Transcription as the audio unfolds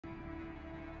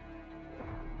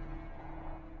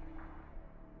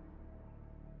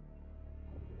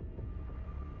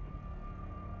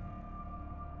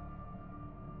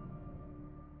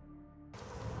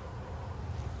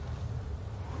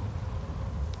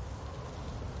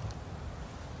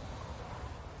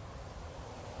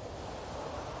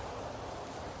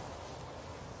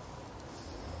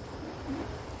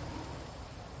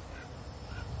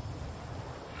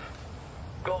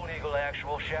Gold Eagle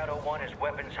actual. Shadow 1 is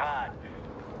weapons hot.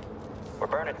 We're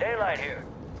burning daylight here.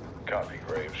 Copy,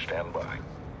 Graves. Stand by.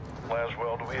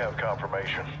 Laswell, do we have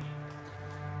confirmation?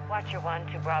 Watcher 1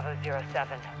 to Bravo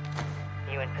 07.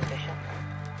 You in position?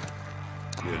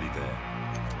 Nearly there.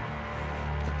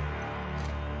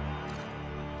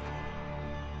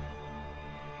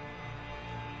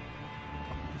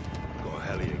 Got a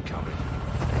heli incoming.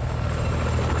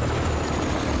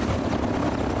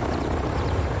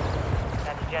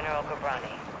 That's General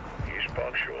Gobrani. He's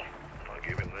punctual. I'll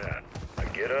give him that.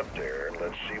 Now get up there and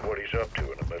let's see what he's up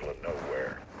to in the middle of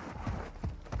nowhere.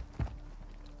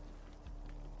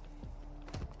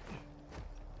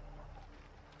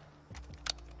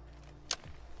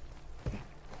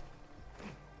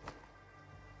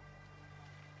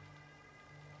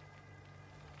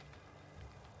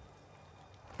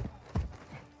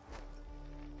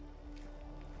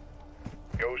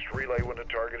 Ghost, relay when the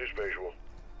target is visual.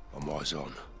 I'm eyes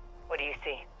on. What do you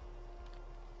see?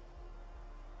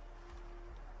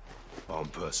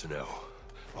 Armed personnel,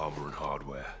 armor and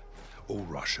hardware, all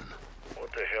Russian.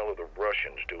 What the hell are the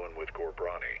Russians doing with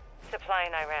Gobrani?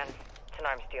 Supplying Iran. It's an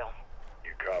arms deal.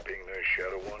 You copying this,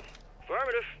 Shadow 1?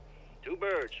 Affirmative. 2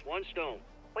 birds, 1 stone.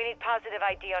 We need positive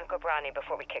ID on Gobrani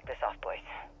before we kick this off, boys.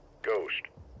 Ghost,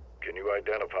 can you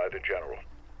identify the general?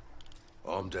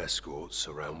 Armed escorts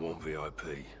around 1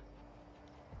 VIP.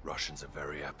 Russians are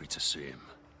very happy to see him.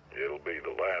 It'll be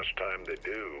the last time they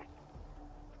do.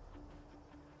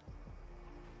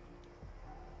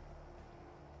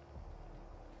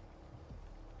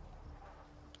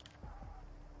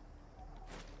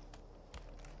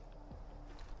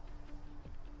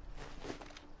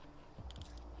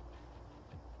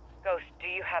 Ghost, do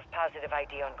you have positive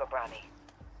ID on Gobrani?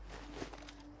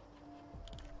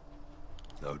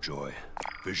 No joy.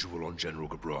 Visual on General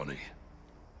Gobrani.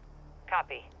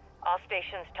 Copy. All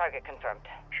stations, target confirmed.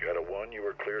 Shadow 1, you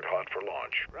are cleared hot for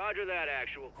launch. Roger that,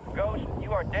 actual. Ghost,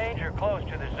 you are danger close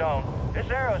to the zone. This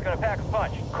arrow's gonna pack a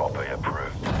punch. Copy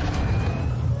approved.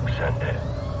 Send it.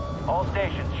 All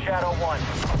stations, Shadow 1.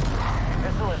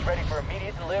 Missile is ready for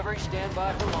immediate delivery. Stand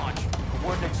by for launch.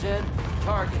 Coordinates in.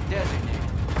 Target designated.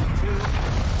 2,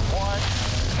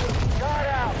 1. Got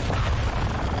out!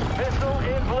 Missile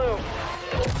in blue.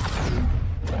 Good.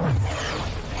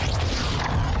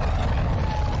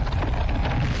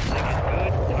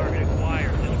 Target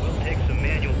acquired. This will take some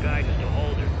manual guidance to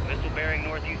hold her. Missile bearing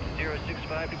northeast at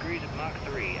 065 degrees at Mach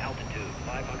 3. Altitude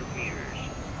 500 meters.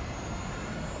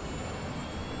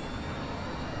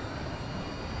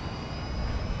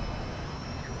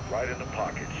 You're right in the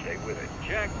pocket. Stay with it.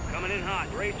 Check. Coming in hot.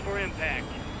 Brace for impact.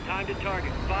 Time to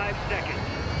target 5 seconds.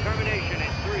 Termination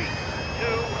in 3, 2,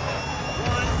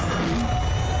 1.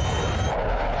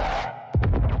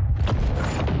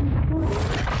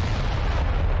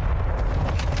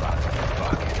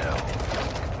 Fucking hell.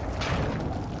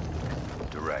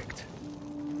 Direct.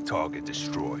 Target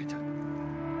destroyed.